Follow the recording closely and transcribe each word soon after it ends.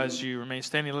As you remain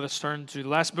standing, let us turn to the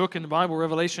last book in the Bible,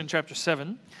 Revelation chapter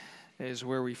 7, is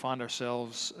where we find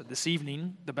ourselves this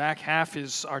evening. The back half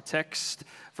is our text,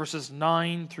 verses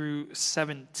 9 through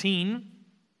 17.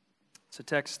 It's a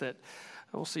text that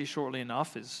we'll see shortly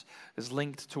enough is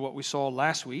linked to what we saw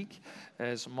last week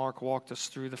as Mark walked us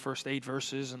through the first 8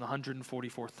 verses and the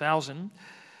 144,000.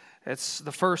 It's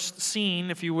the first scene,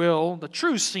 if you will, the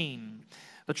true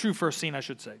first scene, I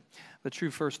should say. The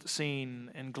true first scene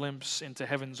and glimpse into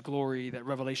heaven's glory that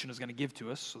Revelation is going to give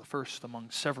to us, so the first among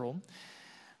several.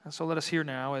 And so let us hear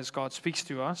now as God speaks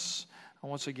to us, and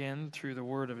once again through the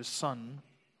word of His Son.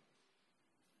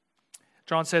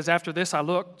 John says, "After this I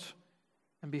looked,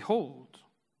 and behold,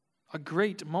 a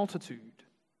great multitude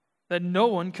that no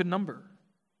one could number,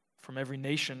 from every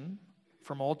nation,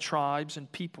 from all tribes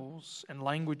and peoples and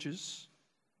languages,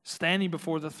 standing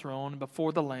before the throne and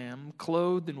before the Lamb,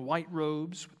 clothed in white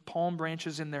robes with palm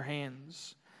branches in their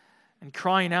hands, and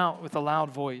crying out with a loud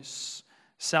voice,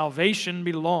 'Salvation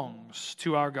belongs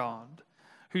to our God,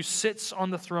 who sits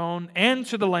on the throne, and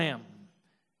to the Lamb.'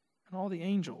 And all the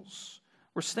angels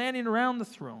were standing around the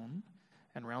throne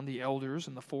and around the elders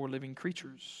and the 4 living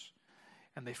creatures.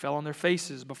 And they fell on their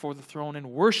faces before the throne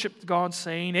and worshipped God,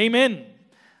 saying, 'Amen.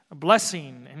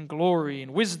 Blessing and glory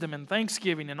and wisdom and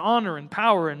thanksgiving and honor and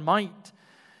power and might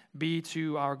be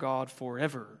to our God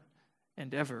forever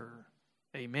and ever.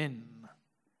 Amen.'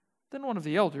 Then one of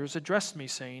the elders addressed me,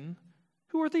 saying,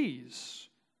 'Who are these,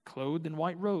 clothed in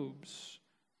white robes?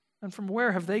 And from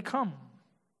where have they come?'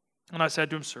 And I said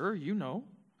to him, 'Sir, you know.'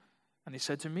 And he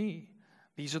said to me,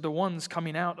 'These are the ones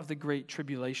coming out of the great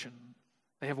tribulation.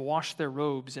 They have washed their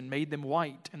robes and made them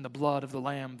white in the blood of the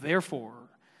Lamb. Therefore,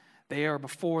 they are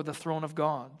before the throne of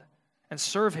God, and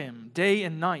serve Him day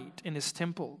and night in His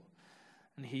temple.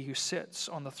 And He who sits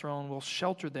on the throne will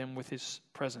shelter them with His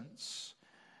presence.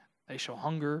 They shall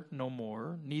hunger no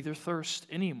more, neither thirst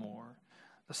any more.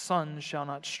 The sun shall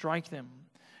not strike them,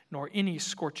 nor any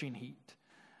scorching heat.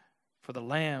 For the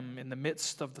Lamb in the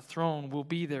midst of the throne will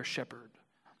be their shepherd,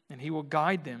 and He will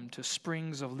guide them to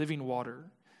springs of living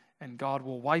water, and God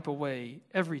will wipe away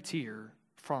every tear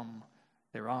from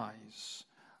their eyes.'"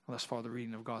 Thus far, the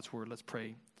reading of God's Word. Let's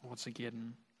pray once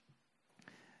again.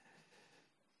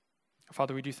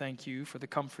 Father, we do thank You for the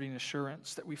comforting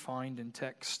assurance that we find in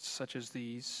texts such as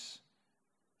these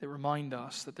that remind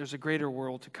us that there's a greater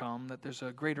world to come, that there's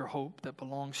a greater hope that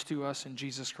belongs to us in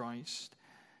Jesus Christ,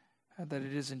 and that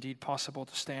it is indeed possible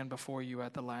to stand before You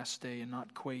at the last day and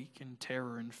not quake in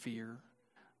terror and fear,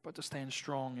 but to stand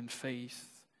strong in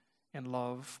faith and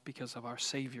love because of our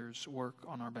Savior's work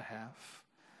on our behalf.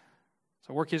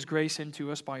 So work His grace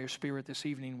into us by Your Spirit this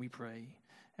evening, we pray,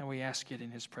 and we ask it in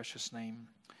His precious name.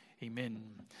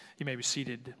 Amen. You may be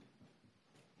seated.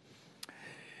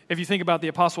 If you think about the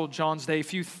Apostle John's day,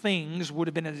 few things would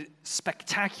have been as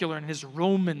spectacular in his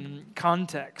Roman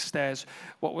context as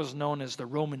what was known as the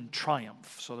Roman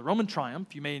Triumph. So the Roman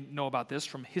Triumph, you may know about this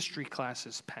from history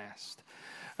classes past.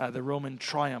 The Roman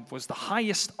Triumph was the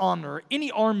highest honor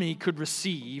any army could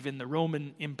receive in the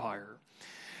Roman Empire.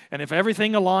 And if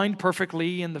everything aligned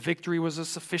perfectly and the victory was a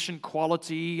sufficient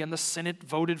quality and the Senate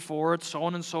voted for it, so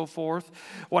on and so forth,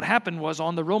 what happened was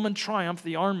on the Roman Triumph,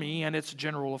 the army and its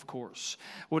general, of course,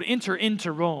 would enter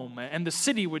into Rome and the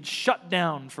city would shut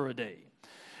down for a day.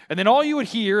 And then all you would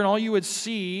hear and all you would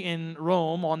see in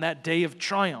Rome on that day of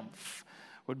triumph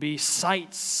would be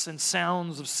sights and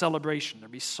sounds of celebration.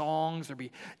 There'd be songs, there'd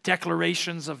be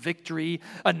declarations of victory,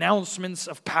 announcements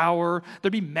of power.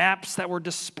 There'd be maps that were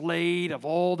displayed of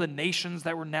all the nations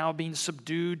that were now being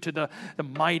subdued to the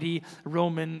mighty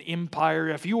Roman Empire.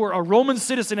 If you were a Roman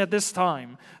citizen at this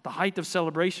time, the height of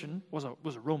celebration was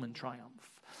a Roman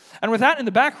triumph. And with that in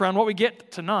the background, what we get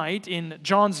tonight in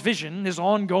John's vision, his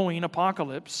ongoing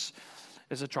apocalypse,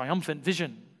 is a triumphant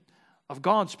vision of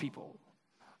God's people,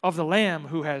 of the Lamb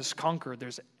who has conquered.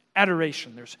 There's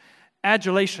adoration, there's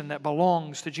adulation that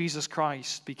belongs to Jesus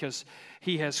Christ because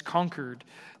He has conquered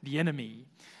the enemy.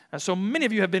 And so many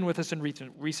of you have been with us in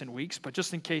recent weeks, but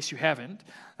just in case you haven't,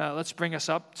 let's bring us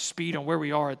up to speed on where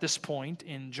we are at this point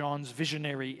in John's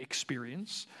visionary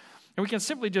experience. And we can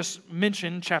simply just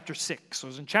mention chapter 6. So it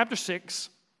was in chapter 6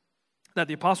 that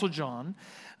the Apostle John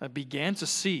began to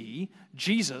see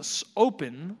Jesus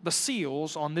open the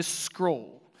seals on this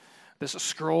scroll. This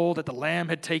scroll that the Lamb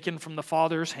had taken from the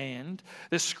Father's hand,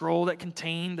 this scroll that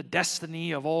contained the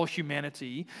destiny of all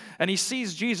humanity. And he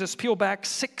sees Jesus peel back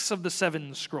 6 of the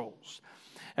 7 scrolls.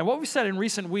 And what we said in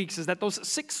recent weeks is that those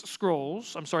 6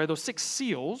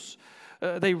 seals,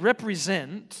 they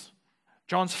represent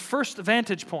John's first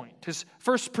vantage point, his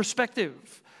first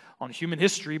perspective on human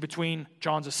history between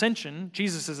Jesus' ascension,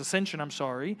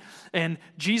 and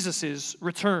Jesus'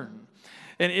 return.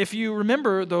 And if you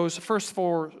remember those first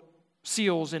 4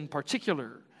 seals in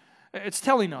particular, it's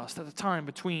telling us that the time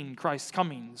between Christ's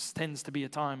comings tends to be a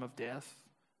time of death,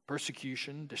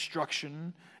 persecution,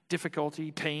 destruction,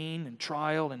 difficulty, pain, and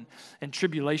trial, and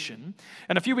tribulation.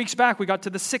 And a few weeks back, we got to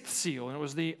the 6th seal, and it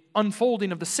was the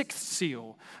unfolding of the 6th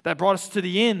seal that brought us to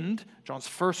the end, John's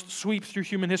first sweep through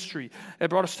human history. It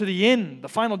brought us to the end, the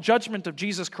final judgment of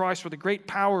Jesus Christ for the great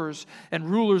powers and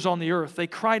rulers on the earth. They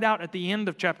cried out at the end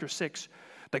of chapter 6,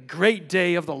 "The great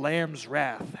day of the Lamb's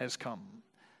wrath has come."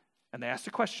 And they asked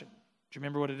a question. Do you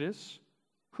remember what it is?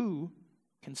 Who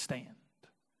can stand?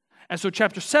 And so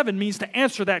chapter 7 means to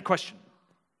answer that question.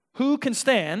 Who can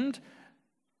stand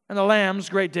in the Lamb's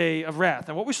great day of wrath?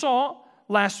 And what we saw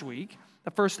last week,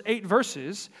 the first 8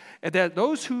 verses, is that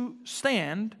those who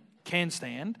can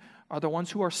stand, are the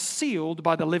ones who are sealed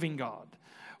by the living God.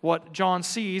 What John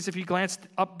sees, if you glance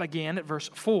up again at verse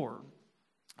 4,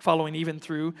 following even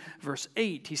through verse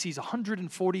 8, he sees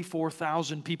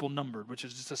 144,000 people numbered, which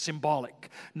is just a symbolic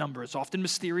number. It's often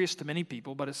mysterious to many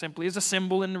people, but it simply is a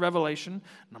symbol in Revelation.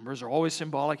 Numbers are always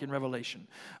symbolic in Revelation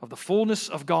of the fullness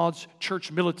of God's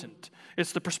church militant.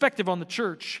 It's the perspective on the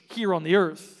church here on the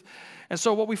earth. And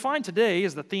so what we find today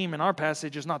is the theme in our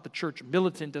passage is not the church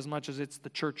militant as much as it's the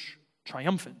church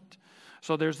triumphant.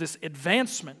 So there's this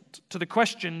advancement to the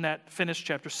question that finished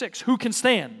chapter 6. Who can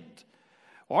stand?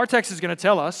 Well, our text is going to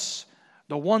tell us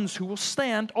the ones who will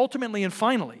stand ultimately and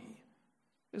finally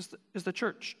is the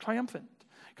church triumphant.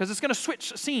 Because it's going to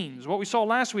switch scenes. What we saw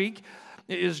last week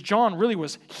is John really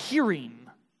was hearing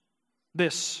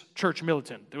this church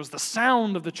militant. It was the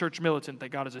sound of the church militant that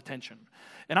got his attention.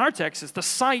 In our text, it's the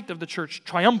sight of the church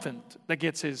triumphant that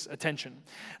gets his attention.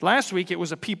 Last week, it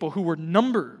was a people who were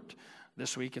numbered.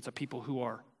 This week, it's a people who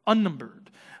are unnumbered.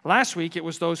 Last week, it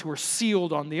was those who were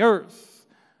sealed on the earth.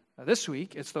 This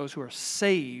week, it's those who are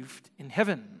saved in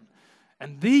heaven.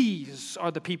 And these are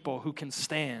the people who can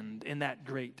stand in that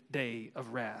great day of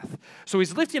wrath. So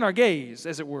he's lifting our gaze,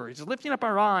 as it were. He's lifting up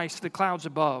our eyes to the clouds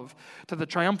above, to the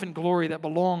triumphant glory that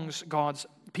belongs God's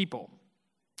people.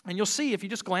 And you'll see, if you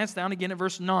just glance down again at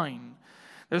verse 9,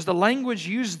 there's the language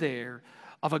used there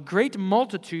of a great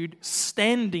multitude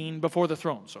standing before the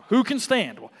throne. So who can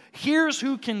stand? Well, here's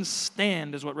who can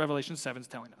stand is what Revelation 7 is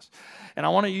telling us. And I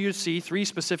want you to see 3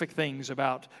 specific things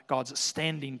about God's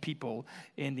standing people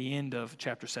in the end of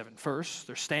chapter 7. First,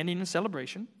 they're standing in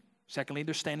celebration. Secondly,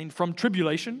 they're standing from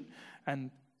tribulation.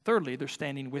 And thirdly, they're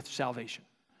standing with salvation.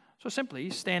 So simply,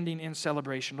 standing in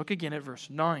celebration. Look again at verse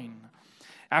 9.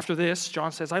 After this,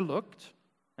 John says, "I looked,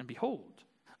 and behold,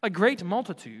 a great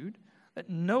multitude that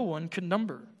no one could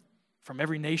number, from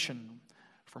every nation,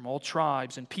 from all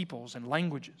tribes and peoples and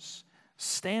languages,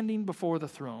 standing before the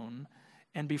throne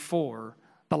and before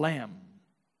the Lamb."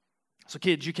 So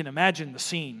kids, you can imagine the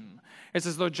scene. It's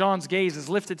as though John's gaze is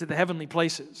lifted to the heavenly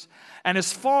places. And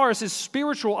as far as his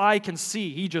spiritual eye can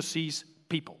see, he just sees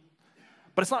people.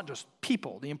 But it's not just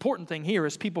people. The important thing here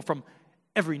is people from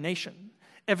every nation,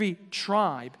 every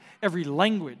tribe, every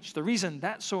language. The reason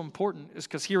that's so important is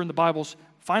because here in the Bible's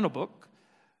final book,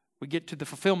 we get to the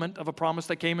fulfillment of a promise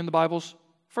that came in the Bible's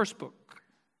first book,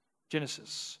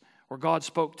 Genesis, where God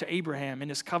spoke to Abraham in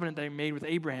his covenant that he made with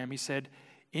Abraham. He said,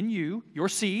 "In you, your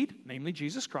seed, namely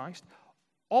Jesus Christ,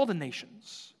 all the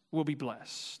nations will be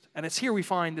blessed." And it's here we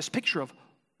find this picture of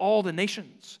all the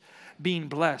nations being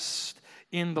blessed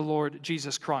in the Lord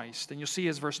Jesus Christ. And you'll see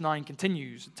as verse 9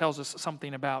 continues, it tells us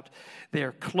something about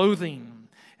their clothing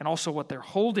and also what they're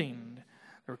holding.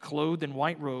 They're clothed in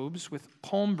white robes with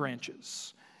palm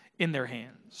branches in their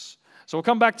hands. So we'll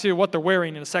come back to what they're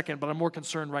wearing in a second, but I'm more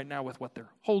concerned right now with what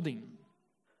they're holding.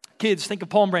 Kids, think of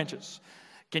palm branches.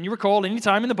 Can you recall any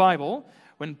time in the Bible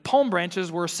when palm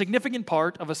branches were a significant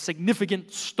part of a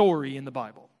significant story in the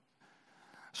Bible?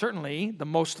 Certainly, the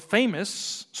most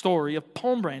famous story of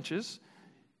palm branches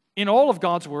in all of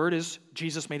God's Word is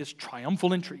Jesus made his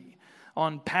triumphal entry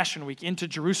on Passion Week into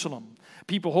Jerusalem.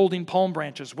 People holding palm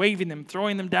branches, waving them,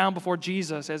 throwing them down before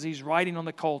Jesus as he's riding on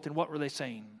the colt. And what were they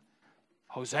saying?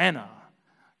 Hosanna,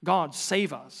 God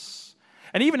save us.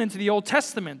 And even into the Old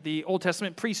Testament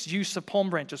priests' use of palm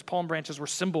branches. Palm branches were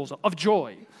symbols of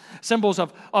joy, symbols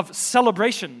of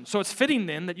celebration. So it's fitting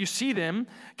then that you see them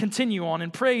continue on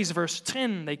in praise. Verse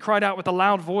 10, they cried out with a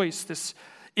loud voice, this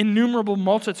innumerable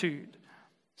multitude.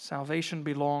 Salvation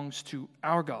belongs to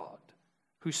our God,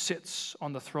 who sits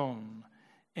on the throne,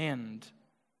 and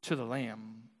to the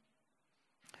Lamb.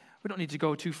 We don't need to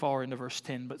go too far into verse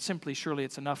 10, but simply, surely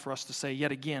it's enough for us to say,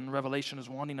 yet again, Revelation is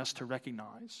wanting us to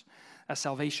recognize that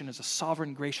salvation is a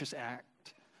sovereign, gracious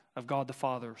act of God the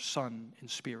Father, Son, and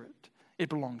Spirit. It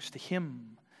belongs to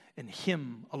Him and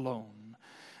Him alone.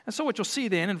 And so what you'll see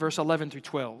then in verse 11 through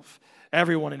 12,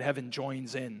 everyone in heaven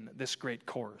joins in this great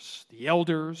chorus. The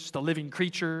elders, the living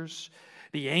creatures,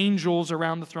 the angels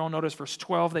around the throne. Notice verse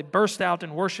 12, they burst out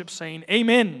in worship saying,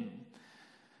 Amen.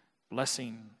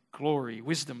 Blessing, glory,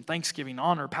 wisdom, thanksgiving,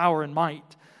 honor, power, and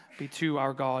might be to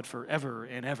our God forever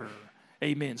and ever.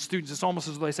 Amen. Students, it's almost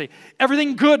as though they say,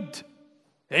 everything good.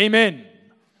 Amen.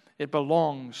 It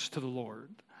belongs to the Lord.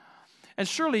 And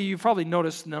surely you've probably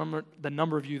noticed the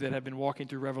number of you that have been walking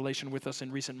through Revelation with us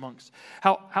in recent months,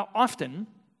 how often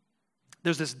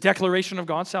there's this declaration of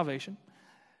God's salvation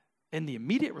and the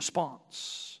immediate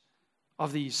response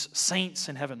of these saints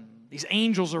in heaven, these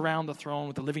angels around the throne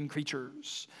with the living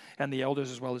creatures and the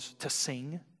elders as well, as to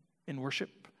sing in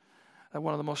worship.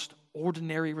 One of the most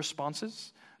ordinary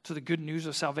responses to the good news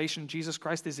of salvation in Jesus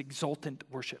Christ is exultant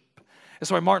worship.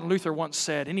 That's why Martin Luther once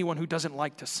said, anyone who doesn't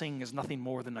like to sing is nothing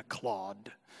more than a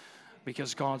clod,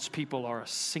 because God's people are a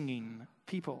singing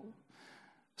people.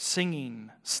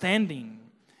 Singing, standing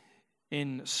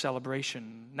in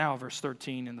celebration. Now verse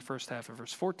 13 in the first half of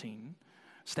verse 14,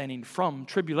 standing from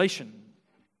tribulation.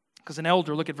 Because an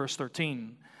elder, look at verse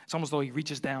 13, it's almost as though he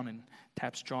reaches down and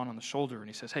taps John on the shoulder and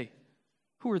he says, hey,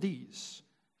 who are these,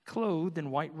 clothed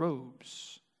in white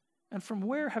robes, and from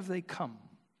where have they come?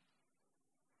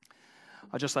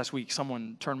 Just last week,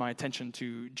 someone turned my attention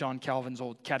to John Calvin's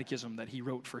old catechism that he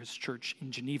wrote for his church in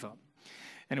Geneva.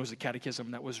 And it was a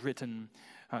catechism that was written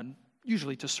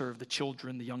usually to serve the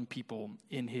children, the young people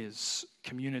in his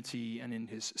community and in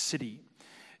his city.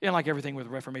 And like everything with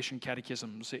Reformation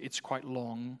catechisms, it's quite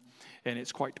long and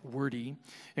it's quite wordy.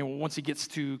 And once he gets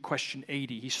to question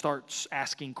 80, he starts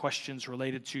asking questions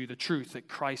related to the truth that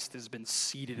Christ has been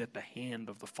seated at the hand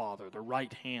of the Father, the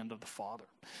right hand of the Father.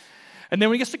 And then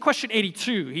when he gets to question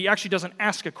 82, he actually doesn't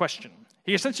ask a question.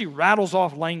 He essentially rattles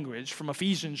off language from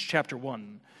Ephesians chapter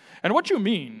 1. And what you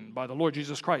mean by the Lord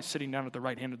Jesus Christ sitting down at the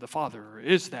right hand of the Father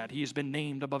is that he has been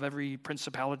named above every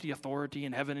principality, authority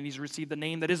in heaven, and he's received the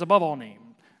name that is above all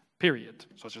name, period.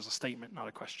 So it's just a statement, not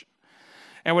a question.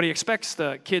 And what he expects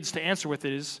the kids to answer with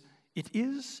is, it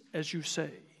is as you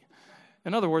say.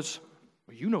 In other words,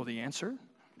 well, you know the answer.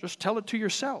 Just tell it to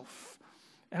yourself.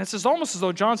 And it's almost as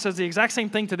though John says the exact same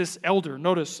thing to this elder.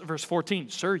 Notice verse 14.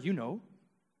 Sir, you know.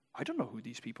 I don't know who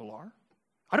these people are.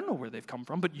 I don't know where they've come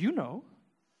from, but you know.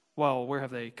 Well, where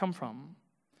have they come from?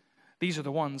 These are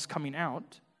the ones coming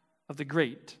out of the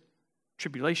great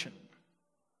tribulation.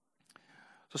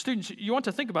 So students, you want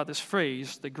to think about this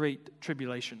phrase, the great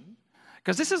tribulation.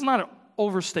 Because this is not an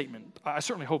overstatement. I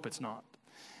certainly hope it's not.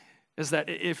 Is that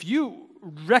if you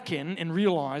reckon and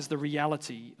realize the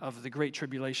reality of the great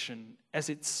tribulation as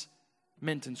it's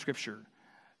meant in Scripture,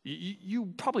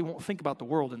 you probably won't think about the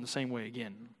world in the same way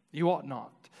again. You ought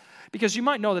not. Because you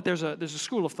might know that there's a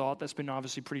school of thought that's been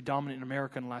obviously pretty dominant in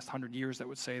America in the last 100 years that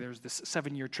would say there's this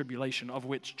 7-year tribulation of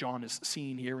which John is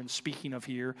seeing here and speaking of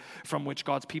here, from which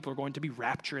God's people are going to be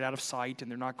raptured out of sight and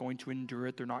they're not going to endure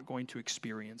it, they're not going to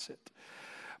experience it.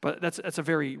 But that's a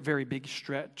very, very big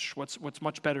stretch. What's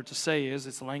much better to say is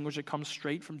it's language that comes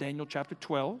straight from Daniel chapter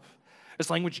 12.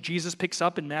 It's language Jesus picks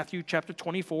up in Matthew chapter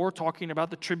 24, talking about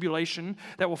the tribulation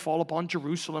that will fall upon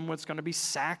Jerusalem when it's going to be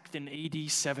sacked in AD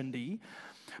 70.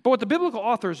 But what the biblical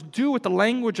authors do with the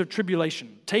language of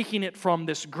tribulation, taking it from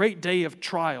this great day of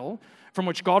trial, from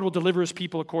which God will deliver his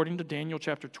people according to Daniel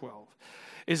chapter 12,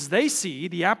 is they see,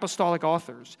 the apostolic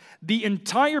authors, the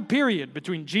entire period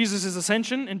between Jesus'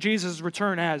 ascension and Jesus'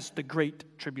 return as the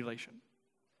Great Tribulation.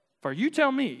 For you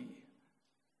tell me,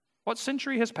 what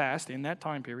century has passed in that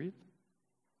time period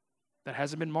that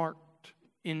hasn't been marked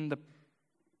in the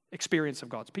experience of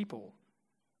God's people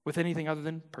with anything other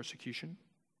than persecution,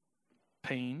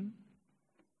 pain,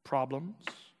 problems,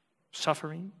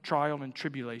 suffering, trial, and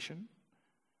tribulation?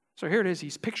 So here it is,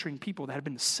 he's picturing people that have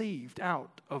been saved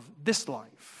out of this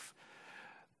life.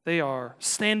 They are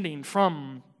standing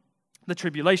from the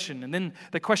tribulation. And then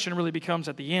the question really becomes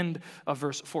at the end of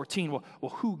verse 14,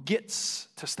 well, who gets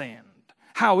to stand?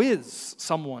 How is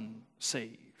someone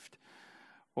saved?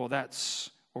 Well,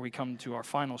 that's where we come to our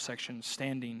final section,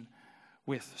 standing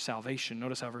with salvation.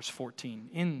 Notice how verse 14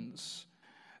 ends.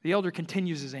 The elder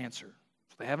continues his answer.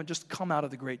 They haven't just come out of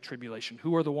the great tribulation.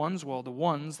 Who are the ones? Well, the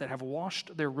ones that have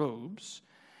washed their robes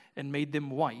and made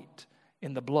them white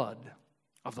in the blood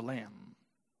of the Lamb.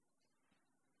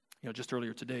 You know, just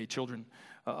earlier today, children,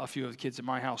 a few of the kids at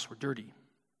my house were dirty.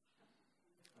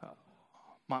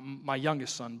 My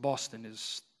youngest son, Boston,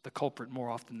 is the culprit more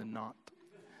often than not.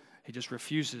 He just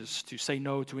refuses to say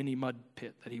no to any mud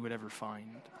pit that he would ever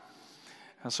find.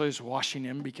 And so he's washing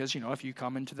him because, if you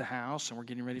come into the house and we're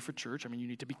getting ready for church, you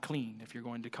need to be clean. If you're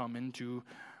going to come into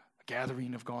a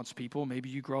gathering of God's people, maybe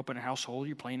you grow up in a household,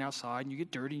 you're playing outside, and you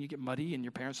get dirty and you get muddy, and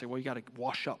your parents say, well, you got to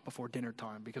wash up before dinner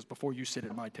time because before you sit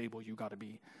at my table, you got to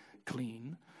be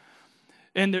clean.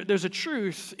 And there's a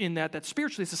truth in that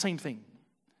spiritually it's the same thing.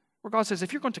 Where God says,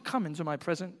 if you're going to come into my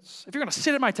presence, if you're going to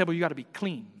sit at my table, you got to be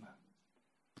clean.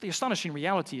 But the astonishing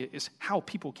reality is how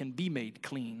people can be made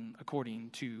clean according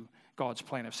to God's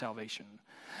plan of salvation.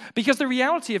 Because the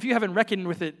reality, if you haven't reckoned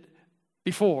with it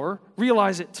before,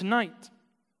 realize it tonight.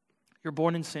 You're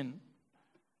born in sin.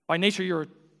 By nature, you're a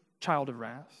child of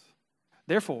wrath.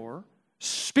 Therefore,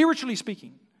 spiritually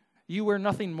speaking, you wear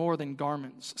nothing more than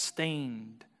garments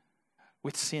stained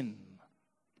with sin,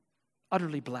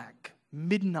 utterly black,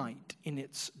 midnight in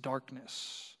its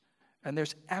darkness. And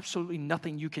there's absolutely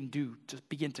nothing you can do to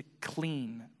begin to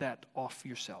clean that off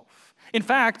yourself. In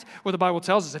fact, what the Bible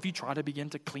tells us, if you try to begin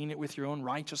to clean it with your own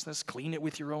righteousness, clean it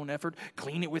with your own effort,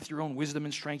 clean it with your own wisdom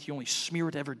and strength, you only smear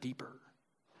it ever deeper.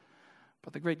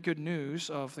 But the great good news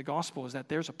of the gospel is that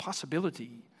there's a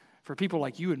possibility for people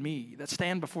like you and me that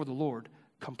stand before the Lord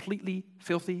completely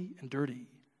filthy and dirty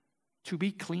to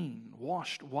be clean,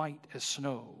 washed white as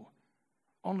snow,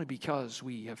 only because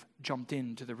we have jumped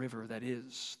into the river that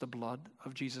is the blood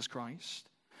of Jesus Christ.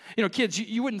 Kids,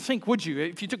 you wouldn't think, would you,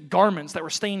 if you took garments that were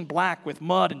stained black with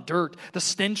mud and dirt, the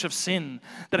stench of sin,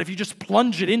 that if you just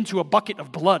plunge it into a bucket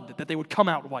of blood, that they would come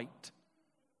out white.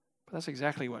 But that's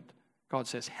exactly what God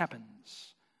says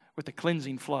happens with the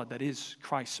cleansing flood that is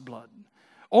Christ's blood.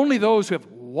 Only those who have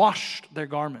washed their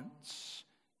garments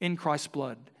in Christ's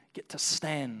blood get to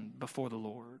stand before the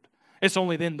Lord. It's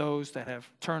only then those that have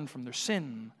turned from their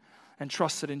sin and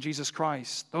trusted in Jesus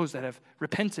Christ, those that have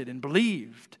repented and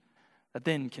believed, that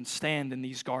then can stand in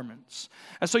these garments.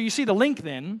 And so you see the link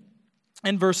then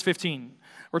in verse 15.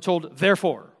 We're told,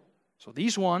 therefore. So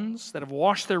these ones that have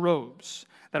washed their robes,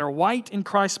 that are white in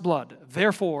Christ's blood,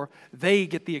 therefore they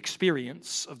get the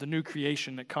experience of the new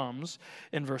creation that comes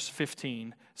in verse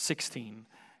 15, 16,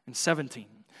 and 17.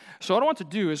 So what I want to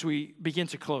do as we begin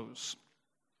to close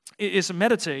is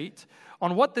meditate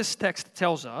on what this text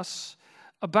tells us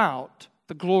about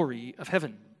the glory of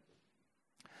heaven.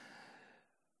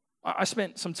 I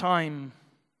spent some time,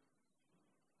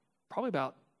 probably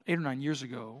about 8 or 9 years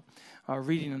ago,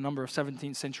 reading a number of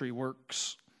 17th century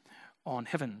works on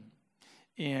heaven.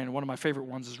 And one of my favorite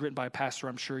ones is written by a pastor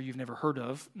I'm sure you've never heard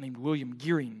of, named William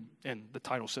Geering. And the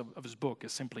title of his book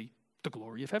is simply The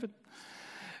Glory of Heaven.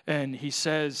 And he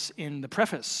says in the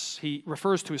preface, he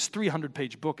refers to his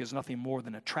 300-page book as nothing more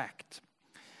than a tract.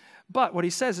 But what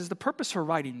he says is the purpose for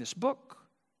writing this book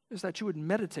is that you would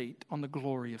meditate on the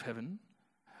glory of heaven.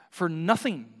 For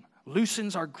nothing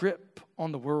loosens our grip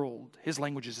on the world. His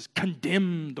language is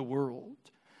condemn the world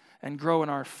and grow in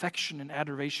our affection and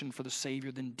adoration for the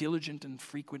Savior than diligent and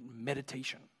frequent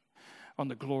meditation on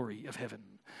the glory of heaven.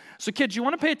 So kids, you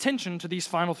want to pay attention to these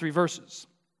final 3 verses,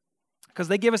 because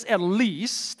they give us at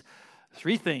least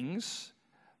 3 things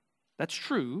that's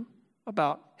true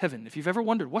about heaven. If you've ever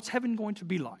wondered, what's heaven going to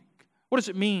be like? What does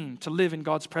it mean to live in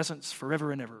God's presence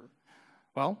forever and ever?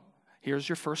 Well, here's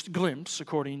your first glimpse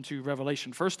according to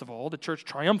Revelation. First of all, the Church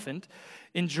Triumphant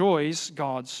enjoys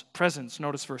God's presence.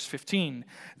 Notice verse 15.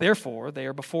 Therefore, they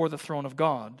are before the throne of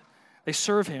God. They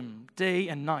serve him day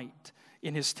and night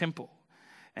in his temple.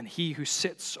 And he who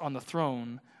sits on the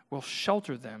throne will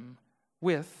shelter them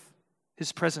with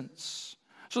his presence.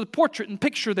 So the portrait and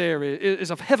picture there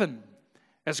is of heaven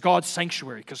as God's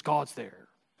sanctuary, because God's there.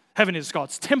 Heaven is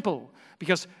God's temple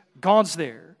because God's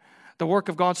there. The work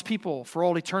of God's people for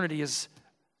all eternity is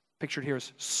pictured here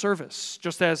as service.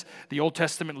 Just as the Old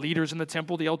Testament leaders in the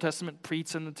temple, the Old Testament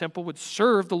priests in the temple would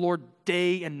serve the Lord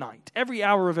day and night, every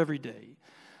hour of every day.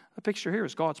 The picture here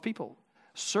is God's people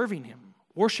serving him,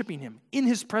 worshiping him in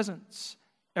his presence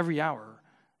every hour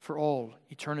for all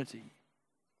eternity.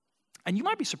 And you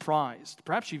might be surprised,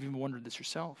 perhaps you've even wondered this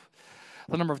yourself,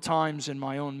 the number of times in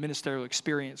my own ministerial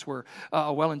experience where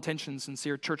a well-intentioned,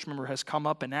 sincere church member has come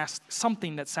up and asked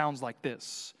something that sounds like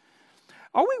this: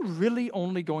 are we really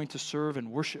only going to serve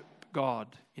and worship God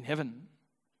in heaven?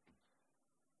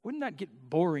 Wouldn't that get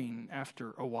boring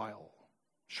after a while?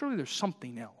 Surely there's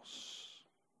something else.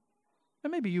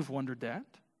 And maybe you've wondered that.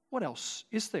 What else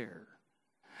is there?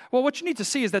 Well, what you need to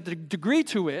see is that the degree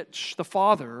to which the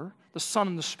Father, the Son,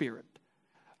 and the Spirit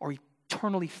are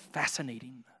eternally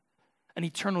fascinating and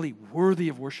eternally worthy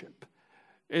of worship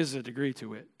is the degree to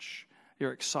which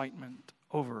your excitement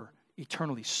over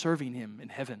eternally serving him in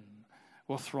heaven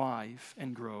will thrive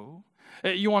and grow.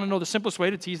 You want to know the simplest way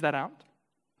to tease that out?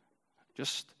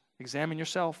 Just Examine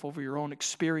yourself over your own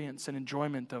experience and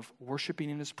enjoyment of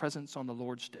worshiping in His presence on the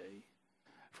Lord's day.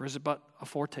 For is it but a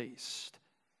foretaste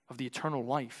of the eternal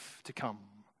life to come?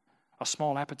 A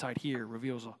small appetite here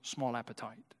reveals a small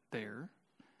appetite there.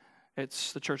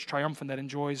 It's the Church Triumphant that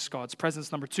enjoys God's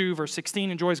presence. Number 2, verse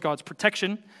 16, enjoys God's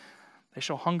protection. They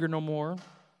shall hunger no more,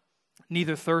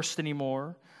 neither thirst any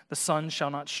more. The sun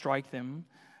shall not strike them,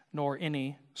 nor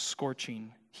any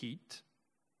scorching heat.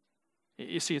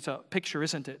 You see, it's a picture,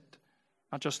 isn't it?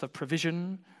 Not just of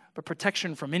provision, but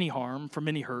protection from any harm, from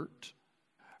any hurt,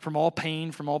 from all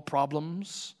pain, from all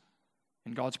problems.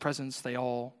 In God's presence, they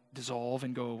all dissolve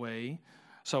and go away.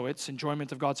 So it's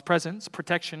enjoyment of God's presence,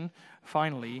 protection,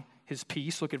 finally, His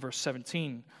peace. Look at verse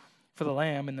 17. For the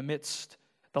Lamb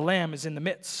is in the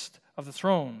midst of the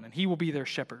throne, and He will be their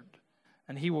shepherd,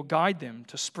 and He will guide them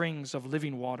to springs of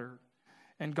living water,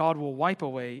 and God will wipe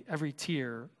away every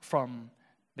tear from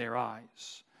their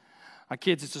eyes.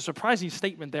 Kids, it's a surprising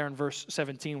statement there in verse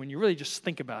 17 when you really just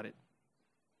think about it.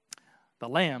 The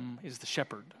Lamb is the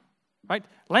shepherd, right?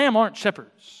 Lamb aren't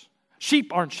shepherds.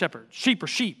 Sheep aren't shepherds. Sheep are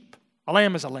sheep. A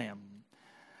lamb is a lamb.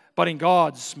 But in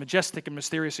God's majestic and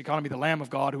mysterious economy, the Lamb of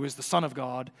God, who is the Son of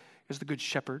God, is the good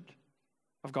shepherd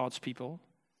of God's people.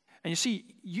 And you see,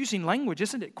 using language,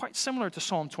 isn't it quite similar to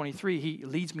Psalm 23? He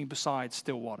leads me beside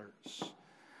still waters.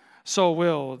 So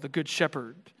will the good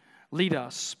shepherd lead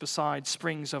us beside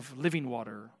springs of living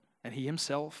water, and He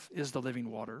Himself is the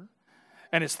living water.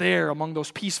 And it's there among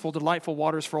those peaceful, delightful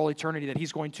waters for all eternity that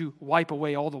He's going to wipe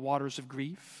away all the waters of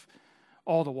grief,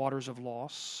 all the waters of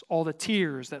loss, all the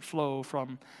tears that flow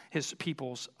from His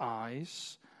people's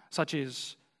eyes, such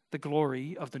is the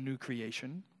glory of the new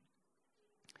creation.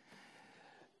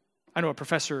 I know a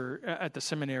professor at the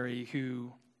seminary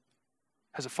who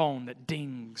has a phone that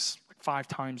dings like 5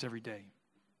 times every day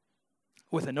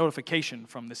with a notification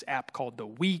from this app called the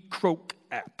We Croak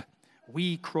app.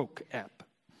 We Croak app.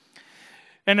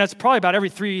 And that's probably about every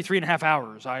 3.5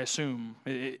 hours, I assume,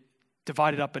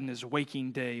 divided up in his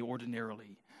waking day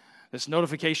ordinarily. This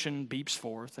notification beeps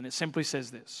forth, and it simply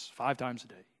says this 5 times a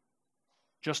day.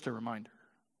 Just a reminder.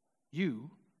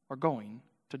 You are going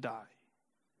to die.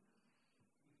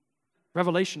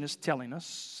 Revelation is telling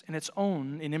us in its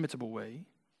own inimitable way,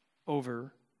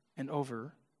 over and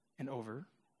over and over,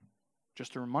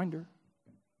 just a reminder,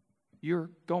 you're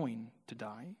going to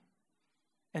die,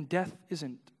 and death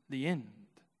isn't the end.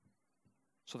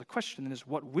 So the question then is,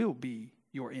 what will be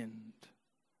your end?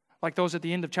 Like those at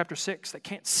the end of chapter 6 that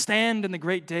can't stand in the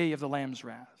great day of the Lamb's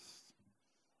wrath.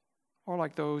 Or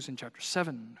like those in chapter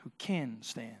 7 who can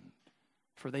stand,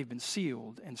 for they've been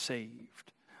sealed and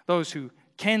saved. Those who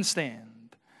can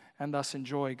stand and thus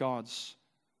enjoy God's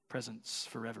presence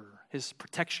forever, His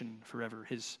protection forever,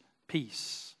 His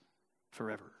peace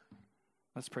forever.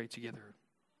 Let's pray together.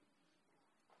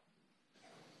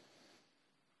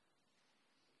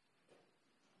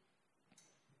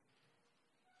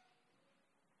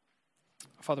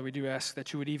 Father, we do ask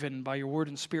that You would even, by Your word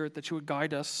and spirit, that You would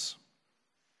guide us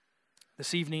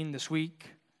this evening, this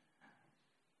week,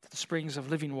 to the springs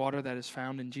of living water that is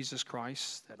found in Jesus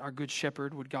Christ, that our good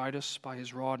shepherd would guide us by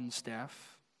His rod and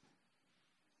staff,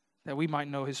 that we might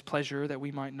know His pleasure, that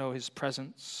we might know His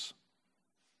presence.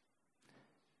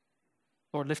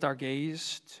 Lord, lift our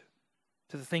gaze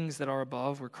to the things that are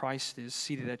above, where Christ is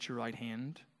seated at Your right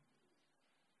hand,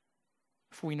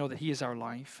 for we know that He is our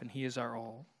life and He is our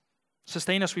all.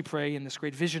 Sustain us, we pray, in this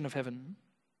great vision of heaven,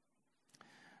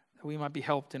 that we might be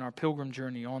helped in our pilgrim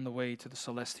journey on the way to the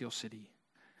celestial city.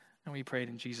 And we pray it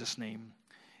in Jesus' name.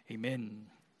 Amen.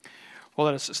 Well,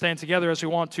 let us stand together as we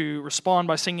want to respond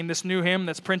by singing this new hymn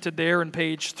that's printed there in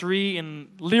page 3 in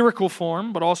lyrical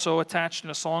form, but also attached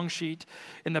in a song sheet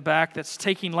in the back that's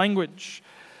taking language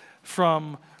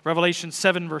from Revelation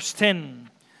 7, verse 10,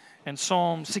 and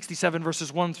Psalm 67,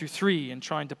 verses 1 through 3, and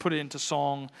trying to put it into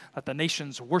song, let the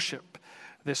nations worship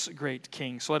this great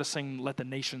King. So let us sing, Let the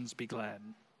Nations Be Glad.